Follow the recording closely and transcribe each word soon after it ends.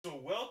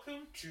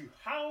to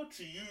how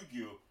to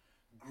Yugioh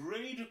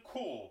grade a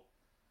core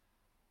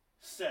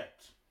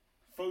set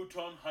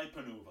Photon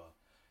Hypernova.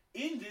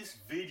 In this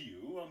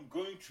video, I'm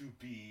going to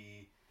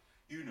be,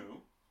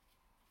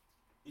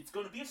 it's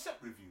going to be a set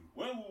review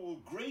where we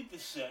will grade the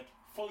set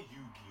for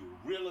Yugioh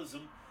realism,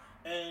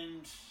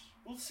 and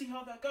we'll see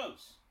how that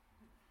goes.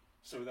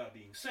 So with that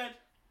being said,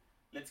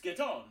 let's get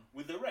on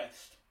with the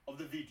rest of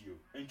the video.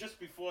 And just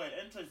before I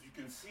enter, as you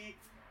can see,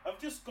 I've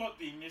just got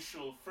the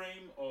initial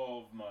frame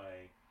of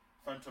my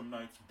Phantom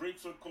Knight's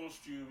Breaksword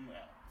costume.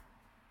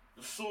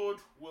 The sword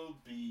will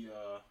be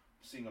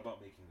seeing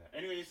about making that.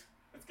 Anyways,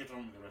 let's get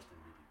on with the rest of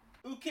the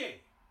video. Okay,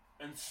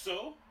 and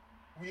so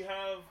we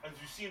have, as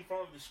you see in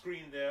front of the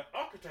screen there,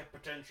 Archetype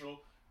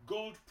Potential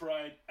Gold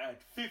Pride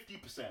at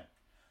 50%.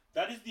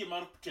 That is the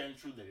amount of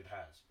potential that it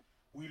has.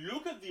 We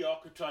look at the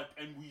archetype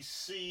and we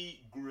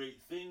see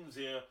great things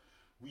here.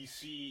 We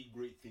see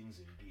great things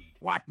indeed.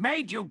 What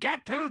made you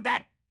get to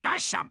that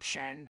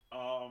assumption?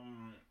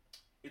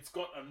 It's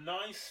got a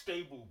nice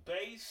stable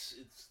base.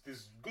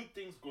 There's good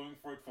things going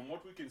for it from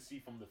what we can see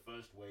from the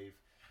first wave.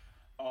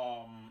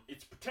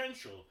 Its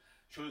potential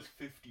shows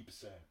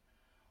 50%.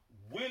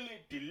 Will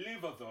it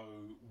deliver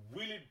though?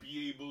 Will it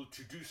be able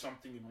to do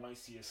something in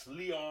YCS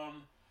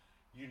Leon,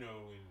 in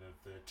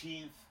the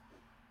 13th?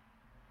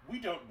 We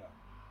don't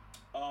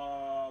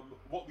know.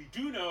 What we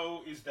do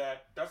know is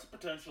that that's the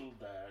potential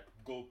that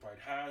Gold Pride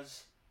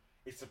has.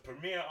 It's a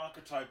premier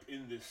archetype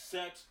in this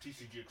set,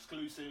 TCG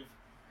exclusive.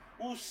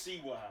 We'll see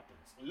what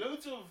happens.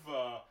 Loads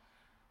of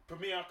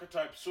premier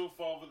archetypes so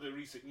far over the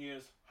recent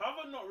years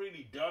haven't not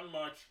really done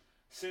much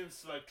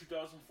since like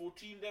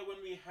 2014 there when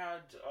we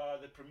had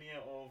the premiere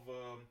of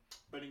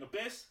Burning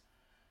Abyss,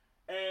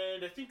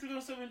 and I think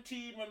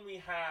 2017 when we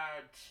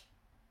had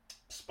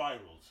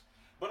Spirals.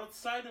 But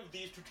outside of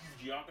these two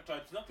TCG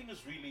archetypes, nothing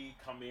has really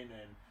come in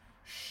and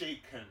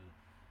shaken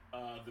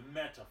the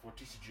meta for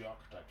TCG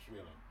archetypes,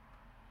 really.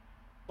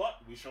 But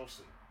we shall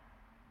see.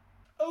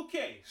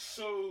 Okay,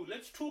 so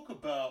let's talk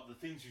about the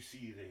things you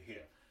see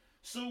here.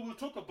 So we'll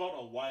talk about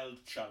a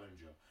Wild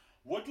Challenger.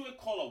 What do I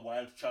call a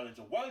Wild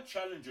Challenger? Wild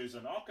Challenger is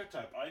an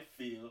archetype,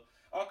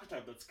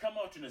 archetype that's come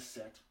out in a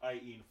set,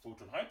 i.e. in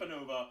Photon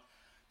Hypernova,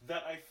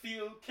 that I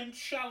feel can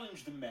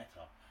challenge the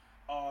meta.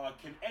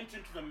 Can enter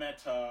into the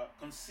meta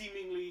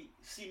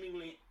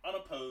seemingly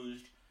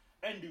unopposed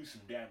and do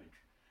some damage.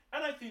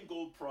 And I think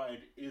Gold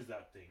Pride is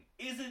that thing.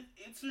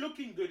 It's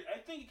looking good. I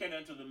think it can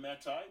enter the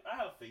meta. I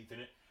have faith in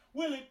it.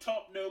 Will it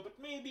top? No, but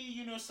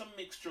maybe, some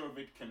mixture of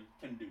it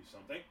can do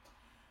something.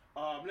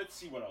 Let's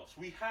see what else.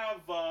 We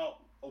have a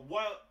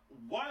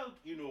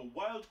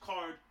wild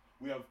card.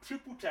 We have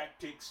triple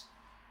tactics,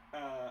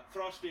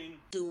 thrusting.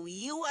 Do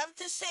you have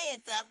to say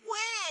it that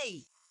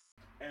way?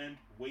 And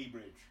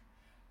Weighbridge.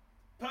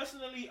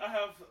 Personally, I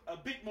have a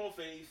bit more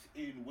faith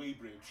in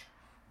Weighbridge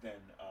than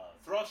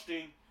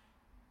thrusting.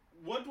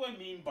 What do I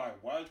mean by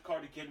wild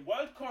card again?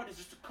 Wild card is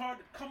just a card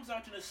that comes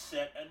out in a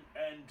set,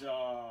 and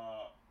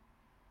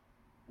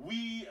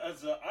we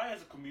as a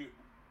community,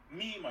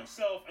 me,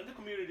 myself, and the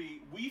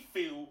community, we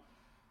feel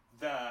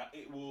that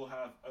it will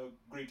have a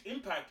great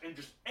impact and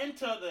just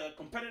enter the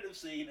competitive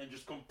scene and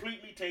just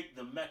completely take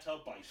the meta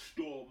by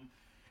storm.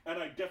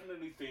 And I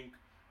definitely think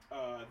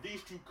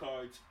these two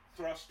cards,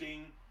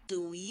 thrusting.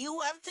 Do you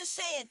have to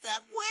say it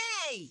that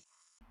way?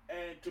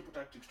 And triple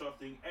tactics,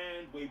 thrusting,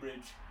 and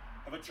Weighbridge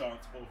have a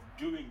chance of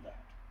doing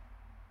that.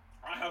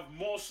 I have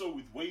more so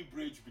with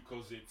Weighbridge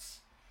because it's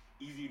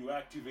easy to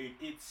activate.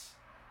 It's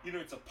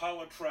a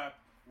power trap.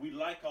 We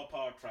like our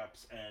power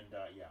traps, and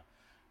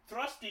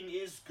thrusting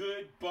is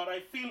good, but I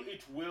feel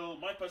it will.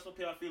 My personal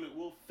opinion, I feel it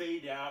will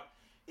fade out.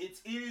 It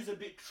is a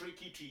bit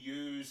tricky to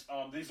use.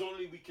 There's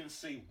only, we can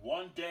say,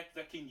 one deck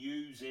that can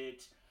use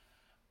it.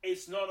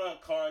 It's not a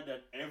card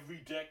that every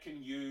deck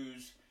can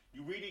use.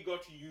 You really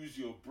got to use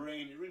your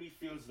brain. It really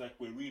feels like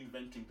we're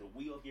reinventing the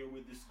wheel here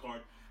with this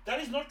card. That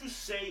is not to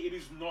say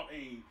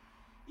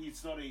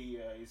it's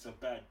a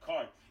bad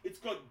card. It's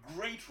got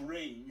great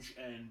range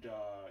and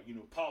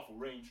powerful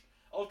range.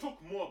 I'll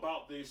talk more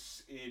about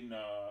this in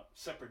a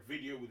separate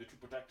video with the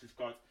triple tactics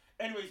cards.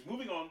 Anyways,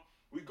 moving on,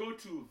 we go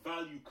to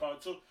value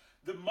cards. So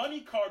the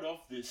money card of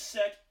this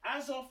set,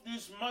 as of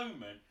this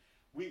moment,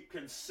 we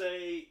can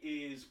say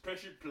is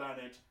Pressured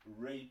Planet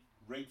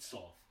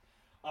Raidsoth.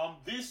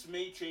 This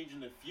may change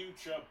in the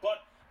future,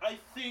 but I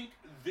think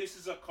this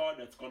is a card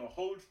that's going to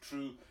hold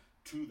true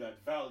to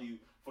that value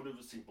for the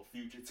foreseeable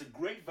future. It's a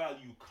great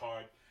value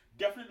card.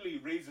 Definitely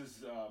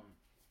raises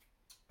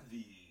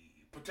the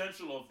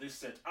potential of this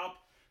set up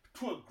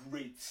to a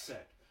great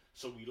set.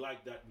 So we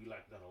like that. We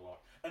like that a lot.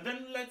 And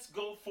then let's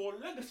go for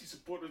legacy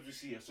support, as we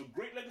see here. So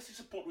great legacy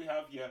support we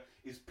have here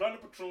is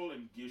Planet Patrol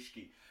and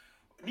Gishki.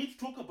 I need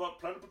to talk about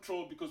Planet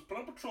Patrol because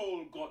Planet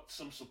Patrol got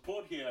some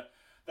support here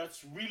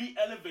that's really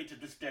elevated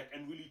this deck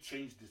and really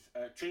changed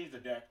the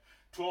deck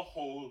to a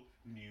whole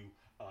new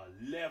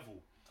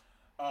level.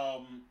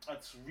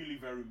 That's really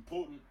very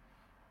important,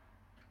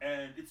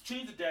 and it's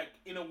changed the deck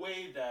in a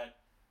way that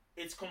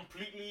it's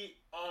completely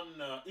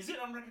is it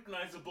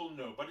unrecognizable?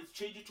 No, but it's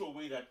changed it to a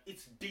way that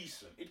it's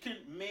decent. It can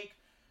make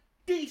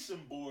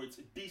decent boards,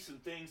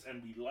 decent things,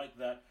 and we like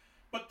that.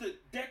 But the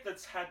deck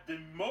that's had the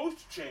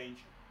most change,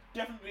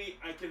 definitely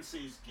I can say,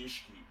 is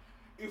Gishki.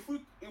 If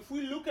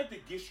we look at the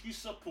Gishki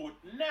support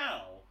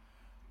now,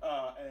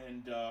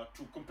 and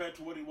to compare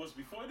to what it was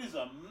before, it is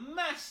a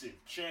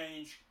massive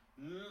change,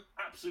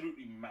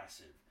 absolutely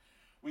massive,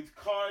 with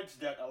cards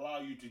that allow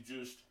you to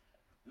just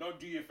not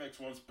do your effects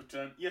once per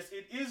turn. Yes,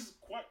 it is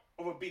quite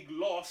of a big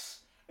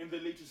loss in the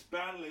latest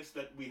ban list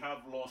that we have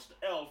lost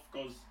Elf,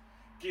 because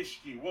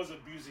Gishki was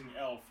abusing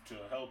Elf to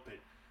help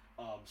it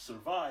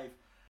survive.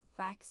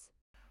 Facts.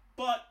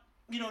 But,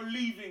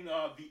 leaving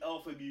the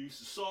Elf abuse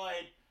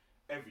aside,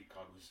 every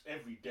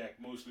deck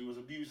mostly was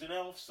abusing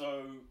Elf,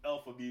 so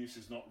Elf abuse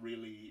is not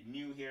really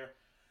new here.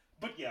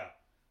 But yeah,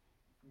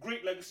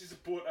 great legacy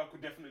support, I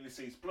could definitely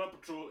say, is Plan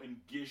Patrol and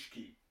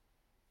Gishki.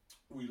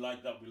 We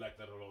like that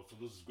a lot, so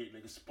this is great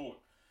legacy support.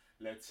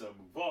 Let's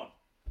move on.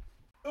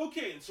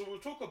 Okay, and so we'll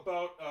talk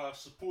about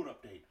support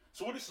update.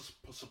 So what is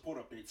a support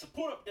update?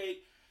 Support update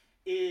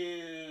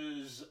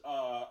is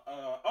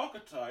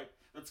archetype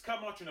that's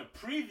come out in a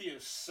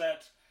previous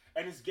set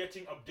and is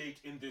getting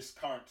update in this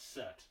current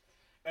set.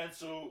 And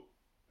so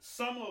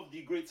some of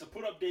the great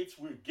support updates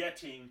we're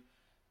getting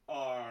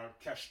are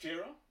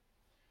Kashtira,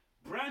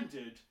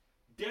 Branded,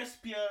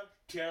 Despia,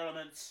 Tear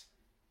Elements,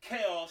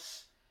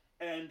 Chaos,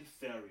 and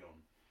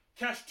Therion.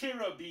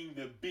 Kashtira being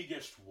the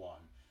biggest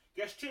one.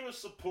 Kashtira's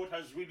support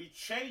has really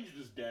changed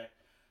this deck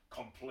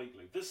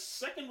completely. This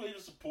second wave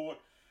of support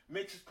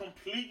makes it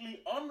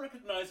completely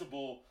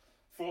unrecognizable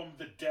from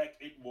the deck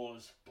it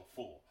was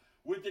before.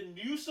 With the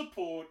new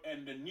support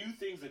and the new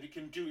things that it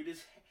can do,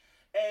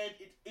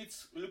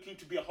 it's looking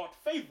to be a hot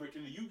favorite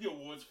in the Yu-Gi-Oh!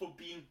 Awards for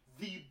being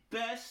the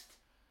best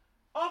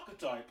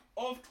archetype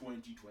of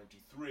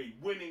 2023,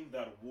 winning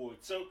that award.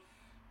 So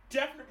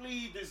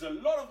definitely there's a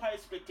lot of high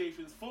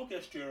expectations for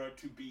Kashtira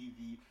to be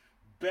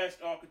the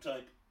best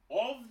archetype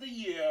of the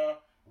year,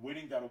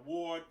 winning that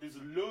award. There's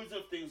loads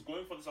of things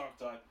going for this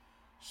archetype.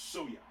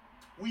 So yeah,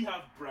 we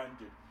have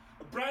Branded.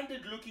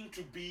 Branded looking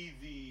to be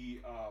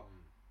the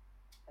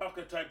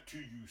archetype to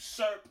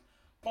usurp,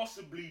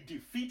 possibly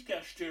defeat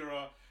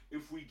Kashtira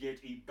if we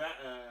get a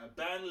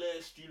ban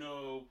list,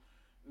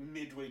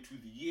 midway through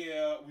the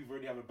year. We've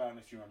already have a ban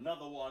list here,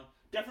 another one.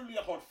 Definitely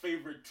a hot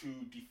favorite to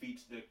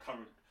defeat the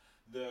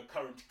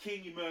current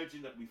king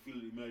emerging that we feel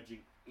emerging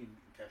in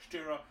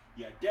Kashtira.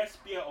 Yeah,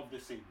 Despia of the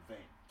same vein.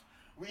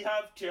 We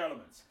have Tear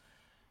Elements.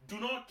 Tear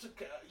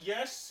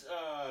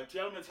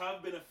Elements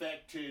have been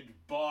affected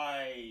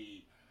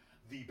by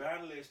the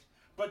ban list,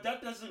 but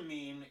that doesn't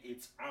mean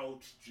it's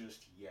out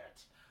just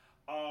yet.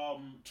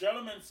 Tear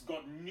Elements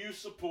got new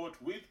support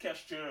with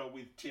Kashtira,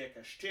 with Tear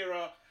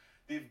Kashtira.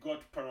 They've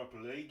got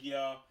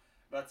Paraplegia,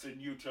 that's a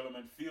new Tear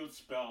Element field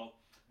spell.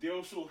 They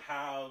also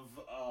have,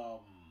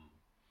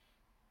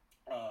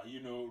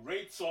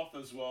 Raid Soft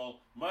as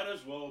well. Might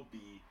as well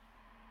be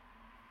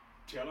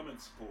Tear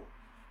Element support.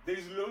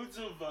 There's loads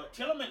of...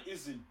 Tear Element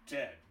isn't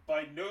dead,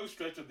 by no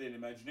stretch of the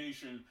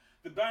imagination.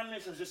 The ban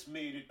list has just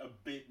made it a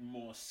bit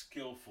more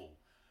skillful.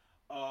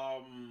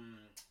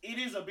 It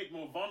is a bit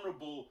more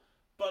vulnerable,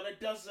 but it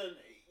doesn't,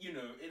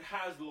 it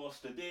has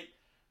lost a bit.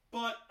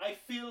 But I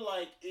feel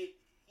like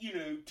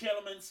Tear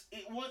Elements,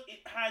 it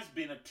has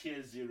been a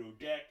tier 0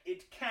 deck.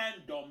 It can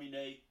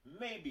dominate.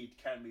 Maybe it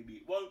can, maybe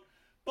it won't.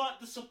 But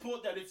the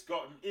support that it's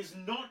gotten is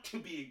not to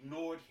be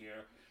ignored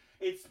here.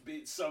 It's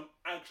been some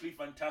actually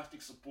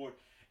fantastic support.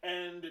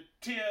 And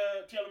Tear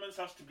Elements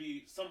has to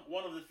be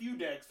one of the few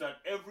decks that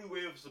every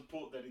wave of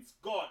support that it's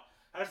got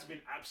has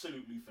been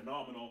absolutely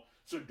phenomenal.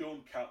 So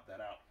don't count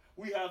that out.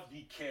 We have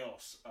the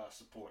Chaos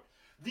support.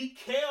 The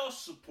Chaos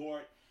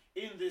support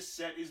in this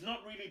set is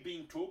not really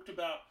being talked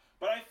about,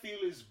 but I feel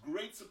is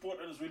great support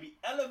and has really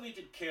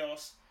elevated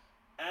Chaos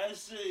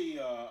as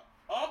a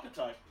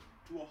archetype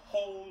to a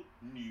whole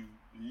new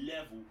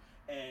level.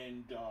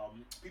 And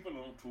people are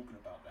not talking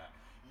about that.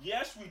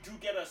 Yes, we do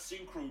get a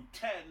Synchro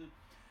 10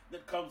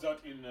 that comes out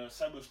in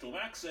Cyberstorm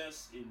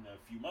Access in a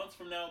few months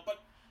from now, but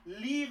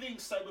leaving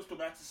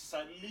Cyberstorm Access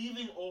aside,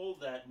 leaving all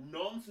that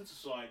nonsense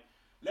aside,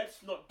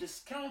 let's not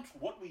discount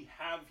what we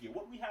have here.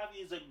 What we have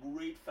here is a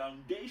great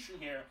foundation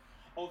here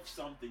of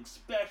something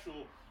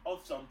special,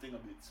 of something a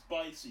bit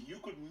spicy. You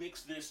could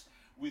mix this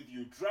with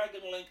your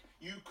Dragon Link.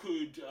 You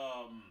could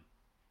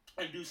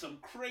and do some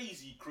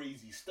crazy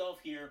stuff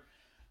here.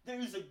 There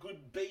is a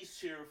good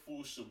base here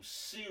for some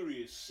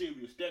serious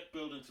deck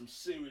building, some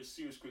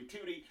serious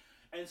creativity,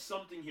 and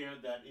something here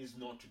that is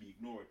not to be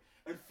ignored.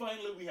 And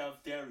finally, we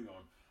have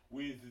Therion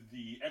with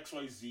the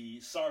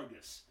XYZ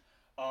Sargus.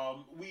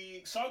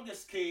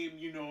 Sargus came,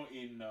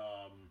 in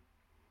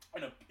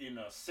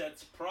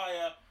sets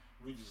prior,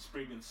 which is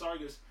Spriggan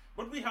Sargus,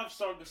 but we have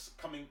Sargus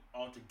coming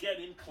out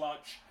again in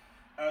clutch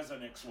as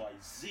an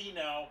XYZ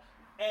now,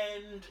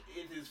 and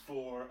it is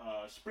for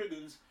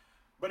Spriggans,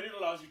 but it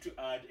allows you to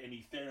add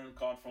any Therion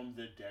card from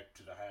the deck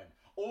to the hand.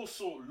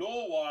 Also,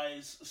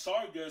 lore-wise,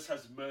 Sargus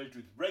has merged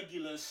with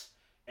Regulus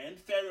and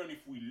Therion.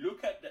 If we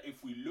look at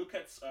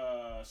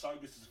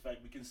Sargus'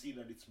 effect, we can see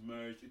that it's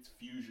merged, it's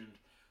fusioned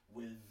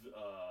with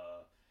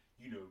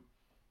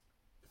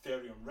Therion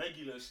Ethereum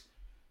Regulus,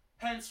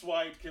 hence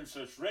why it can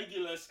search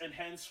Regulus, and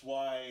hence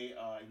why,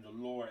 in the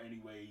lore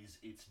anyways,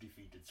 it's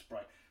defeated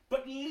Sprite.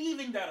 But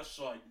leaving that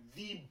aside,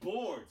 the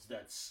boards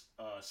that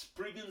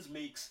Spriggans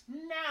makes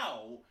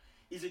now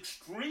is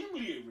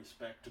extremely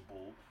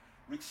respectable,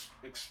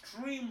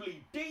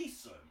 extremely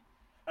decent,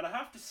 and I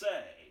have to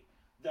say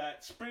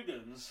that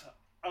Spriggans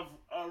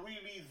are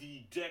really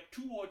the deck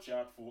to watch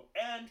out for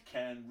and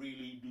can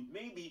really do,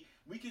 maybe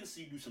we can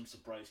see do some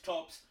surprise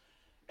tops,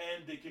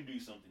 and they can do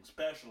something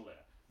special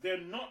there.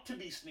 They're not to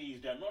be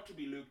sneezed at, not to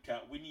be looked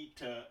at.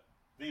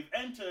 They've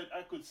entered,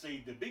 I could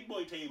say, the big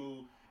boy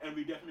table, and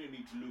we definitely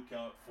need to look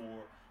out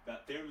for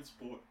that. Their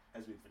support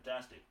has been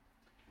fantastic.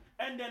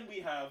 And then we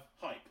have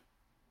Hype,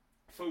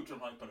 Photon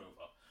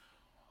Hypernova.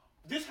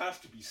 This has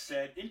to be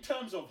said, in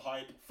terms of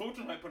hype,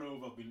 Photon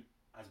Hypernova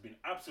has been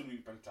absolutely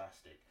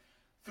fantastic.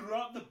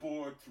 Throughout the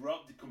board,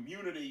 throughout the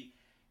community,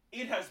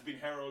 it has been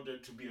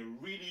heralded to be a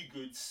really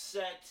good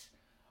set.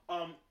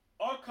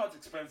 Are cards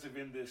expensive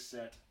in this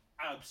set?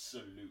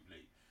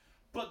 Absolutely.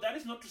 But that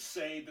is not to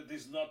say that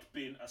there's not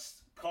been a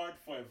card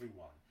for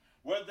everyone.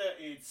 Whether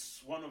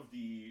it's one of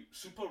the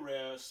super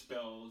rare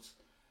spells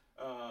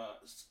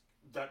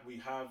that we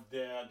have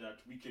there that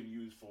we can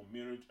use for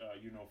mirror,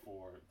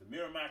 for the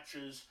mirror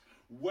matches,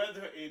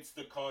 whether it's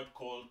the card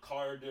called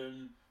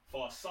Carden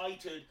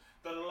Farsighted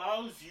that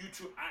allows you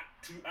to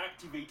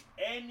activate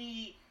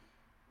any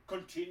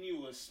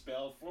continuous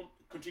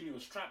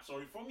trap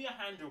from your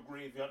hand or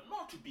graveyard,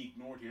 not to be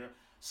ignored here.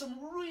 Some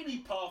really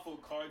powerful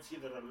cards here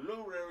that are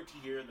low rarity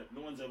here that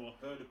no one's ever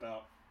heard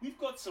about. We've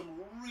got some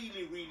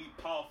really, really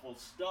powerful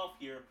stuff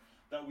here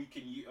that we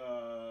can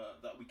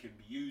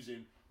be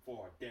using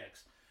for our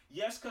decks.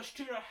 Yes,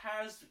 Kashtira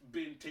has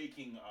been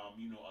taking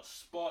a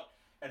spot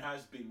and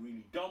has been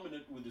really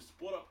dominant with the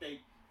support update,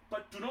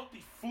 but do not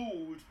be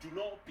fooled, do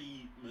not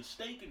be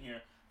mistaken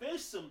here.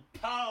 There's some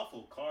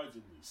powerful cards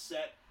in this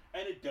set,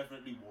 and it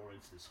definitely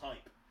warrants this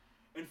hype.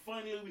 And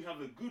finally, we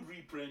have a good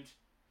reprint.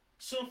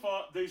 So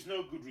far, there's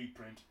no good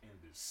reprint in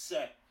this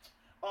set.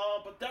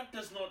 But that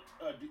does not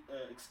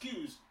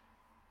excuse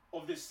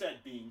of this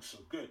set being so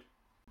good.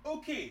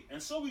 Okay,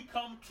 and so we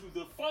come to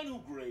the final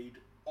grade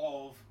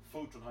of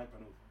Photon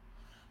Hypernova.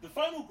 The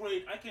final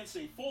grade, I can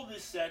say, for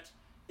this set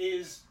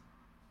is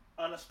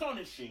an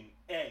astonishing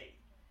A.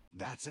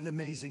 That's an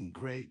amazing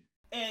grade.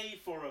 A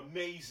for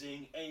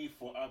amazing, A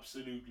for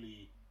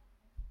absolutely...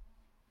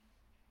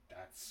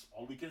 That's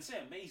all we can say,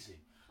 amazing.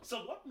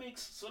 So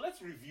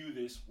let's review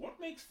this. What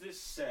makes this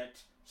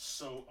set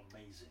so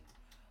amazing?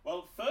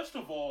 Well, first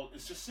of all,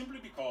 it's just simply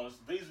because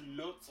there's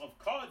lots of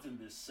cards in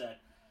this set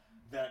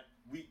that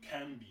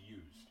can be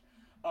used.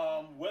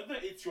 Whether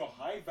it's your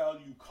high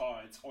value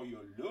cards or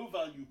your low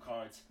value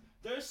cards,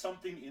 there's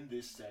something in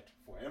this set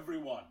for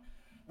everyone.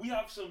 We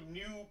have some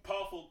new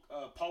powerful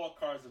power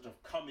cards that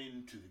have come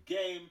into the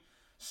game,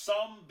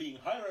 some being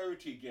high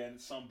rarity again,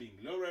 some being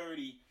low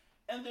rarity,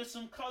 and there's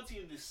some cards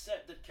in this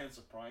set that can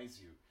surprise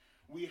you.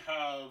 We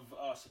have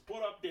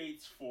support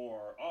updates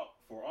for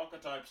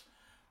archetypes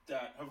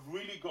that have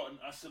really gotten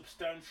a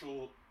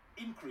substantial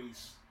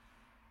increase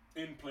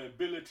in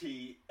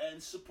playability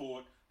and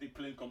support. They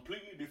play in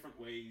completely different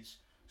ways.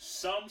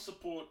 Some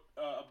support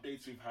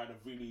updates we've had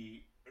have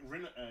really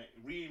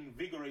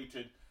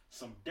reinvigorated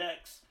some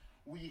decks.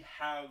 We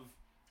have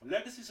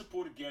legacy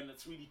support again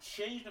that's really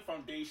changed the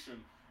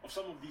foundation of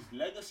some of these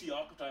legacy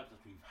archetypes that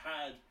we've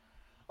had.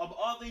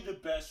 Are they the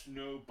best?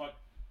 No, but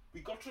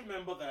we got to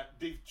remember that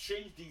they've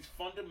changed these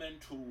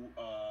fundamental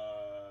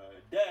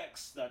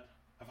decks that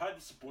have had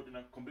the support in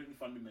a completely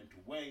fundamental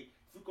way.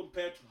 If we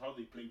compare to how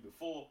they played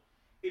before,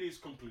 it is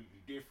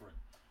completely different.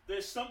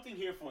 There's something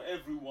here for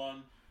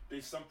everyone.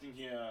 There's something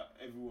here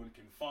everyone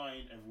can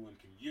find, everyone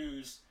can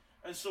use.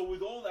 And so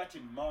with all that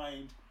in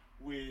mind,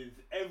 with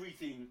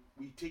everything,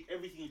 we take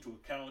everything into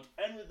account,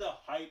 and with the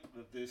hype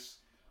that this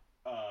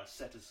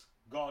set has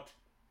got,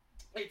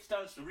 it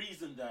stands to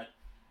reason that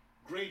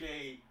grade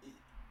A,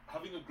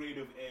 having a grade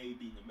of A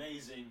being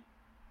amazing,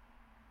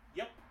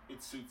 yep,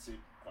 it suits it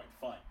quite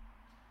fine.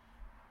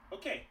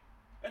 Okay,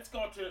 let's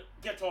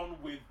get on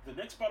with the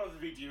next part of the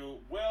video,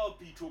 where I'll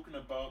be talking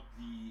about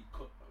the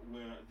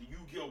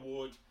Yugioh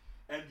Award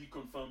and the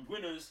confirmed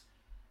winners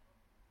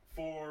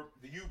for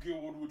the Yugioh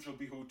Award, which I'll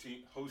be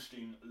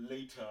hosting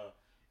later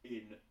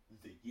in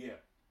the year.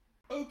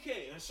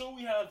 Okay, and so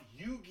we have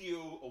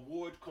Yugioh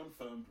Award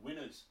confirmed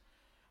winners.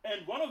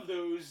 And one of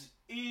those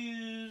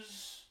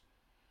is...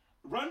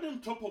 Random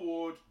Top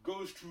Award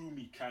goes to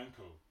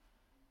Mikanko.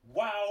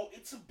 Wow,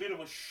 it's a bit of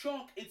a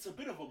shock, it's a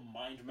bit of a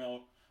mind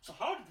melt. So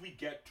how did we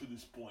get to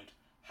this point?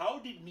 How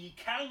did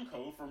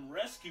Mikanko from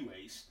Rescue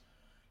Ace,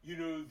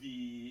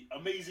 the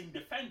Amazing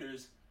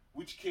Defenders,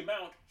 which came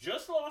out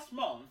just last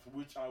month,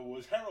 which I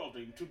was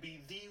heralding to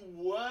be the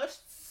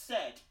worst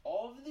set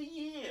of the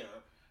year,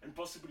 and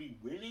possibly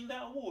winning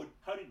that award,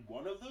 how did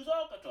one of those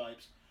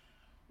archetypes,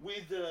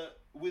 with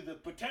a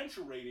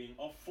potential rating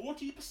of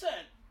 40%,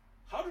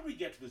 how did we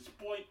get to this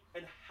point,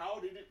 and how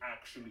did it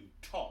actually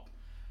top?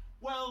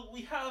 Well,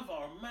 we have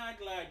our mad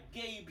lad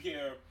Gabe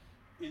here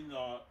in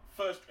the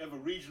first ever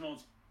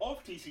regionals,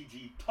 of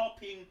TCG,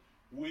 topping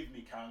with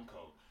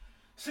Mikanko.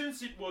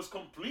 Since it was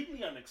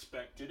completely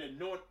unexpected and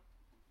no one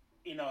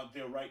in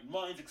their right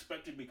minds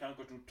expected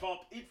Mikanko to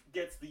top, it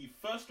gets the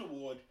first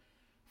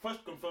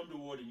confirmed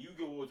award in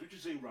Yu-Gi-Oh! Awards, which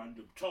is a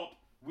random top,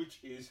 which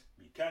is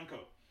Mikanko.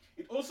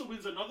 It also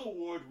wins another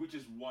award, which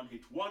is One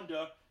Hit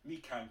Wonder,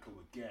 Mikanko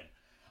again.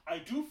 I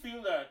do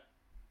feel that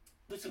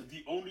this is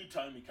the only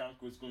time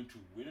Mikanko is going to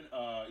win,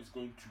 is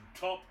going to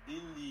top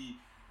in the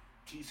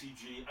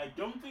TCG. I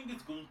don't think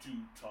it's going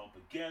to top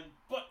again,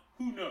 but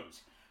who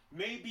knows?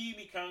 Maybe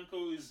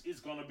Mikanko is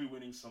going to be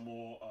winning some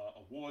more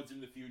awards in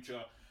the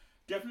future.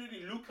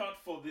 Definitely look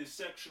out for this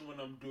section when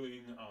I'm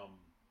doing,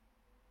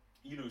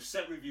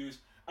 set reviews,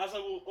 as I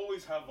will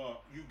always have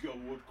Yu-Gi-Oh!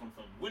 Award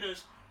confirmed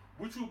winners,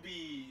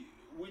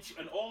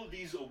 and all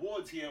these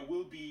awards here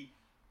will be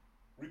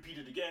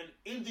repeated again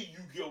in the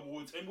Yu-Gi-Oh!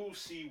 Awards, and we'll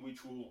see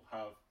which will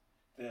have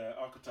the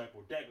archetype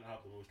or deck that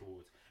have the most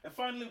awards. And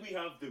finally, we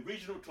have the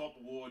regional top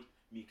award,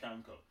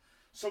 Mikanko.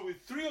 So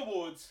with 3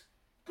 awards,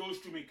 goes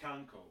to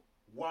Mikanko.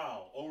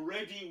 Wow,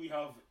 already we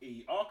have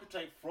a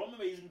archetype from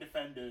Amazing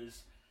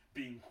Defenders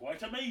being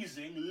quite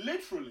amazing,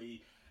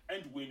 literally,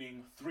 and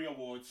winning 3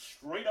 awards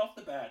straight off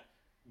the bat.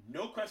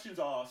 No questions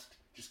asked,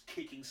 just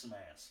kicking some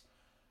ass.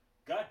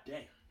 God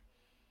damn.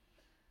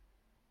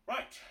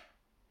 Right.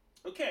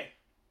 Okay,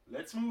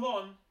 let's move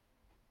on.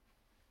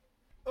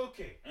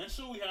 Okay, and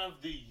so we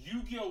have the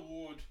Yu-Gi-Oh!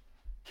 Award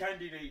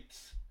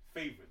candidates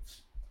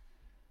favorites.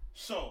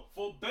 So,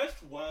 for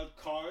best wild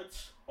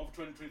cards of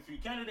 2023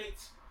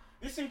 candidates,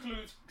 this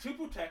includes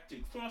Triple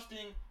Tactic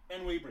Thrusting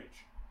and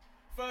Waybridge.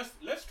 First,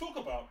 let's talk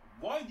about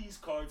why these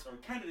cards are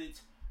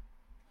candidates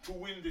to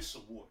win this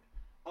award.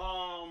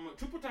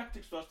 Triple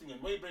Tactics Thrusting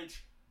and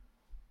Waybridge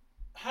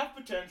have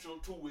potential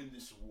to win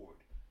this award.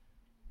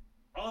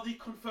 Are they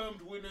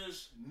confirmed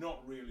winners?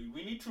 Not really.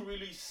 We need to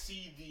really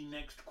see the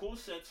next core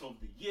sets of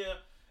the year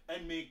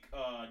and make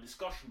a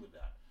discussion with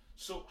that.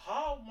 So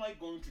how am I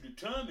going to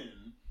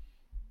determine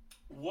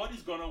what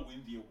is going to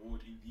win the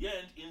award in the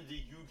end in the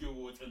Yu-Gi-Oh!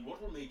 Awards, and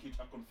what will make it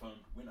a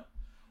confirmed winner?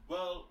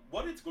 Well,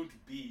 what it's going to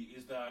be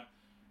is that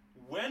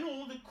when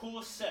all the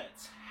core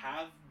sets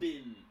have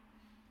been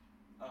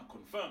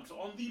confirmed, so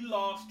on the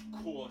last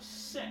core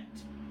set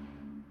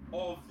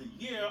of the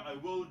year, I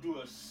will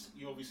do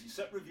obviously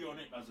set review on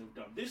it as I've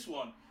done this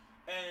one,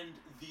 and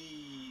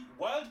the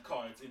wild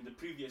cards in the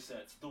previous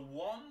sets, the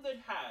one that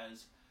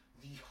has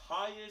the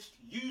highest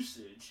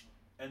usage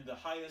and the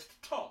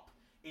highest top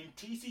in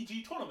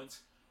TCG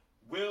tournaments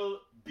will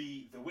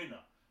be the winner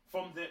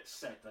from the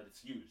set that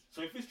it's used.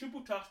 So if it's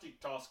Triple Tactic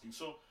Tasking,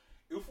 so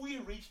if we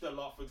reach the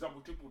lot, for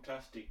example, Triple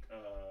Tactics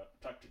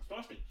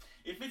Tasking,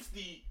 if it's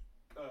the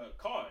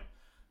card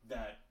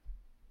that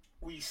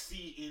we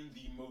see in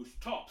the most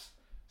tops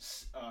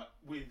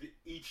with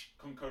each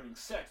concurring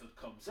set that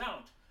comes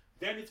out,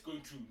 then it's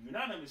going to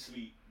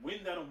unanimously win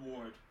that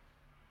award.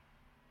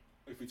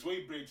 If it's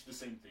Waybridge, the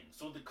same thing.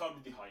 So the card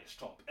with the highest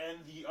top. And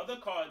the other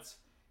cards,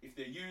 if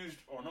they're used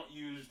or not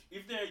used,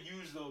 if they're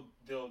used,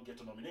 they'll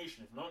get a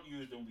nomination. If not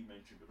used, they won't be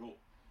mentioned at all.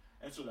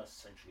 And so that's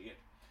essentially it.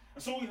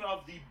 And so we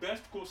have the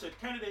best core set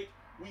candidate.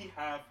 We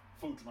have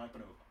Photon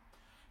Hypernova.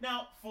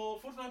 Now, for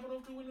Photon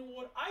Hypernova to win an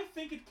award, I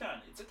think it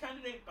can. It's a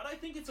candidate, but I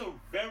think it's a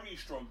very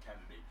strong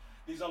candidate.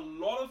 There's a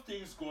lot of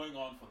things going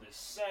on for this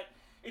set.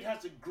 It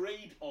has a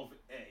grade of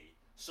A.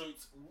 So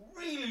it's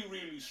really,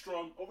 really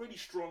strong. Already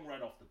strong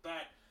right off the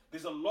bat.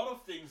 There's a lot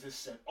of things this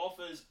set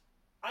offers.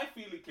 I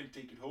feel it can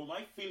take it home.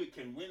 I feel it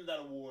can win that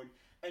award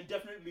and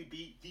definitely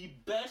be the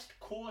best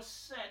core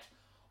set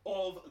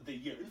of the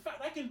year. In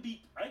fact, I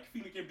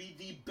feel it can be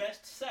the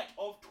best set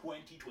of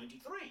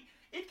 2023.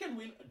 It can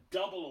win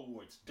double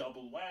awards,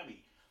 double whammy.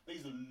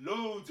 There's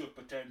loads of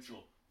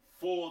potential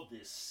for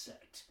this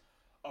set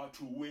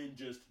to win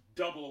just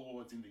double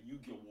awards in the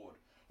Yu-Gi-Oh! Award.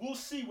 We'll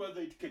see whether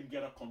it can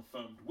get a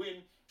confirmed win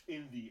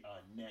in the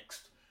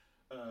next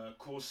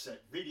core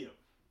set video.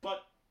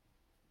 But,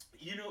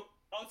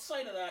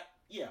 outside of that,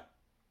 yeah,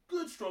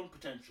 good strong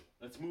potential.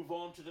 Let's move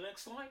on to the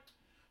next slide.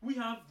 We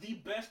have the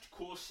best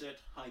core set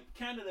hype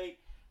candidate,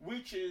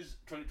 which is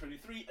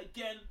 2023.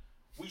 Again,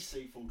 we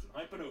say Photon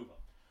Hypernova.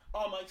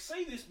 I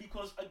say this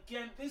because,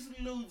 again, there's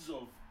loads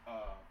of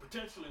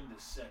potential in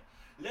this set.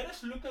 Let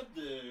us look at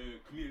the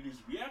community's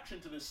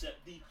reaction to this set.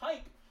 The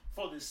hype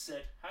for this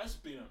set has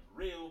been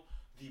unreal.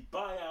 The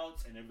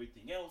buyouts and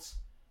everything else,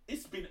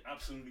 it's been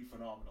absolutely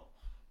phenomenal.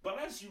 But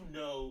as you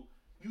know,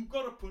 you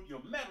gotta put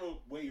your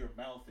medal where your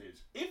mouth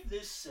is. If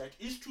this set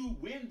is to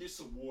win this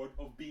award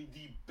of being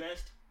the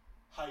best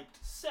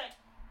hyped set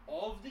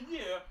of the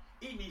year,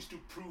 it needs to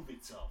prove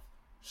itself.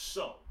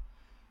 So,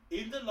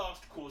 in the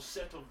last core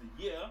set of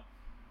the year,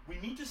 we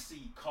need to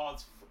see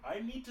cards,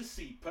 I need to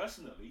see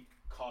personally,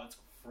 cards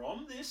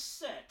from this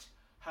set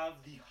have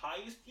the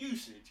highest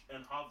usage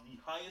and have the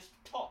highest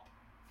top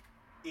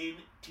in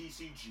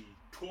TCG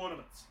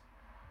tournaments,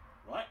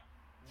 right?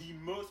 The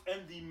most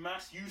and the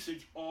mass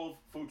usage of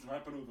Photon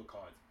Hypernova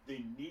cards.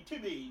 They need to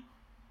be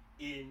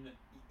in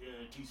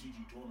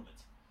TCG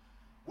tournaments.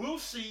 We'll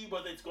see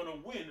whether it's going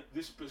to win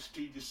this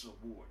prestigious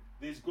award.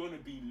 There's going to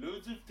be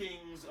loads of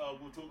things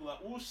we'll talk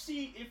about. We'll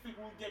see if it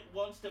will get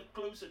one step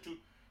closer to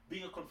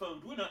being a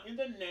confirmed winner in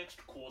the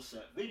next core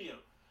set video.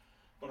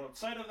 But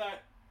outside of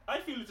that, I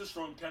feel it's a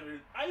strong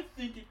candidate. I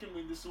think it can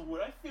win this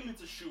award. I feel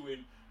it's a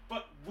shoo-in,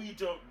 but we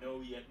don't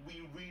know yet.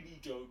 We really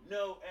don't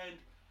know, and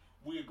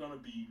we're going to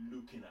be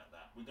looking at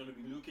that. We're going to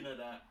be looking at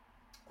that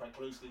quite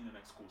closely in the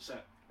next core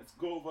set. Let's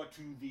go over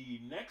to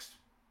the next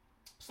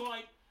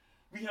slide.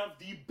 We have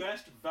the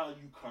best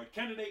value card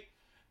candidate,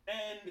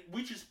 and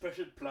which is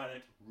Pressure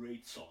Planet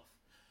Raid Soth.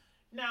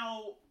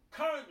 Now,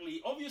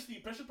 currently, obviously,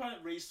 Pressure Planet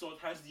Raid Soth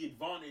has the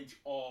advantage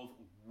of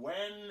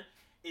when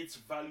its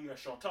value has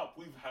shot up.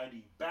 We've had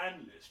a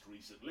ban list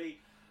recently,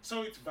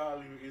 so its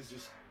value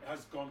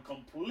has gone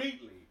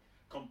completely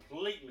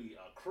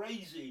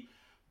crazy.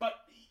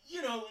 But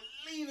you know,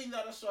 leaving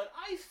that aside,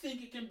 I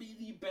think it can be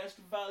the best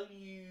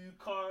value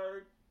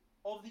card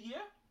of the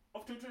year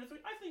of 2023.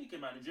 I think it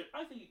can manage it.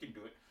 I think it can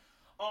do it.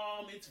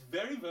 It's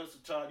very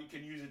versatile. You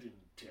can use it in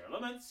tier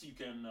elements. You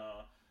can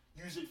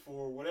use it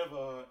for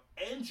whatever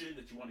engine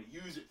that you want to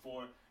use it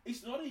for.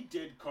 It's not a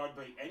dead card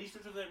by any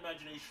stretch of the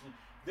imagination.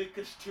 The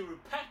Kashtira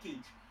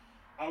package,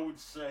 I would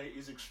say,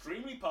 is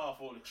extremely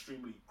powerful,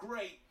 extremely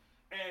great,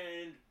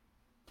 and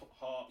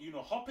you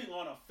know, hopping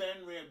on a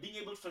Fenrir, being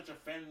able to touch a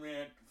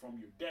Fenrir from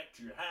your deck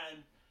to your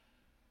hand,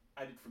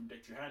 add it from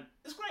deck to your hand,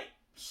 is great.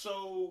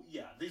 So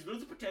yeah, there's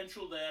loads of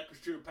potential there.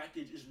 Kashtira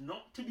package is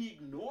not to be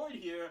ignored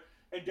here.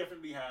 It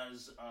definitely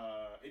has,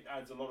 it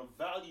adds a lot of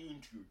value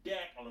into your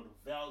deck, a lot of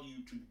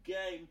value to the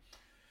game,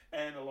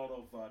 and a lot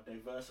of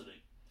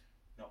diversity.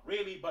 Not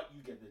really, but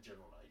you get the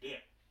general idea.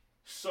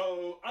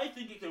 So I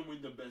think it can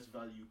win the best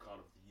value card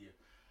of the year.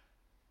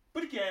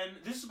 But again,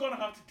 this is going to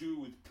have to do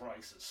with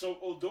prices. So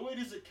although it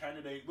is a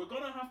candidate, we're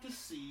going to have to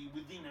see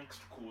with the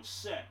next core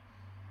set.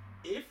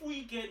 If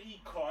we get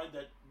a card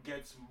that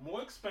gets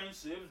more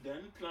expensive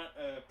than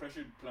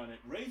Pressured Planet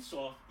Raid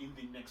Soth in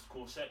the next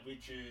core set,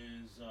 which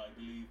is, I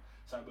believe,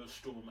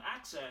 Cyberstorm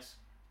Access,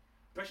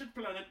 Pressured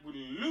Planet will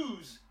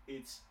lose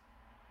its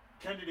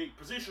candidate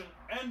position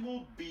and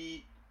will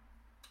be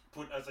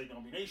put as a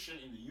nomination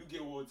in the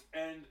Yugioh Awards,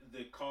 and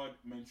the card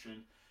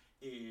mentioned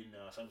in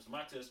Cyberstorm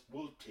Access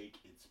will take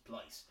its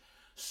place.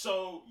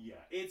 So yeah,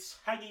 it's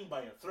hanging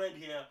by a thread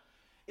here.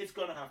 It's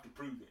gonna have to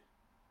prove it.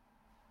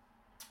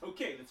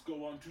 Okay, let's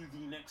go on to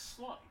the next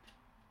slide,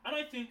 and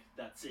I think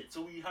that's it.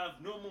 So we have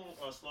no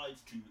more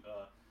slides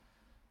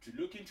to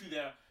look into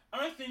there,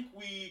 and I think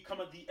we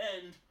come at the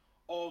end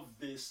of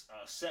this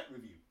set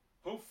review.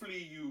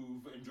 Hopefully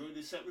you've enjoyed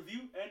this set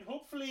review, and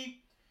hopefully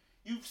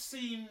you've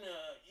seen,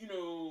 you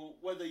know,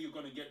 whether you're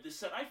going to get this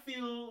set. I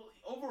feel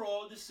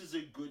overall this is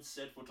a good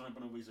set. Photon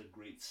Hypernova is a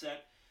great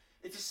set.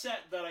 It's a set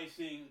that I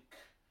think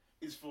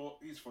is for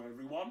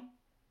everyone.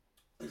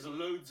 There's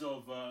loads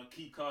of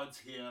key cards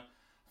here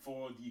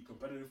for the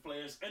competitive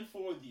players and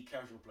for the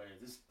casual players.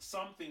 There's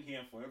something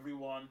here for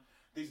everyone.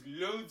 There's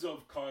loads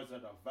of cards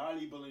that are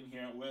valuable in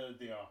here, whether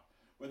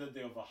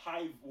they're of a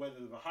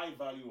high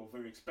value or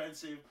very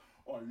expensive,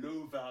 or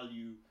low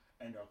value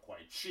and are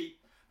quite cheap.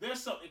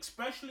 There's some,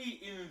 especially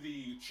in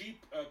the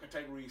cheap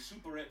category,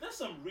 super rare. There's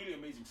some really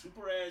amazing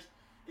super rares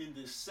in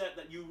this set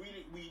that you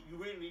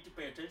really need to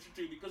pay attention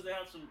to, because they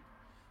have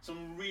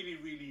some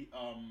really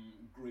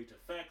great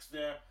effects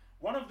there.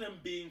 One of them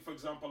being, for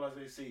example, as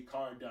I say,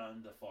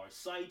 Cardan the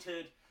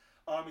Farsighted.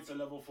 It's a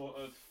level 4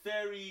 Earth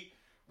Fairy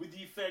with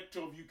the effect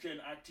of you can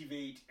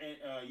activate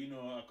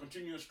a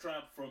continuous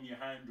trap from your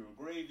hand or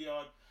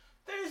graveyard.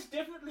 There's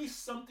definitely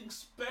something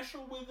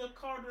special with a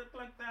card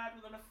like that,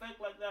 with an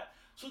effect like that.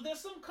 So there's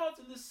some cards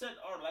in this set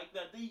are like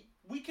that.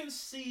 We can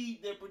see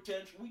their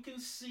potential. We can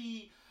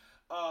see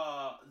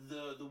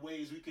the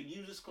ways we can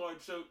use this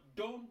card. So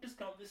don't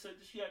discount this set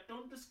just yet.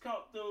 Don't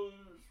discount those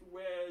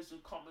rares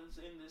and commons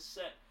in this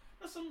set.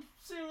 There's some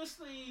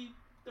seriously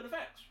good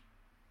effects.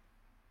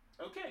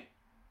 Okay,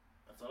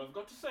 that's all I've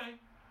got to say.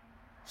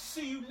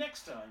 See you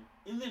next time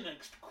in the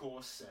next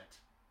core set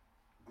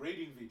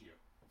grading video.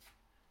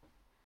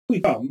 We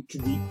come to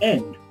the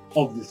end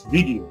of this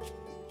video.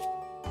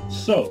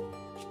 So,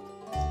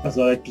 as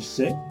I like to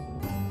say,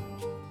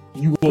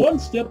 you are one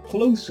step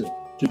closer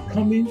to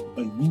becoming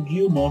a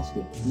Yu-Gi-Oh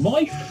master.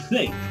 My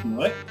fate,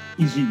 right,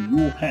 is in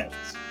your hands.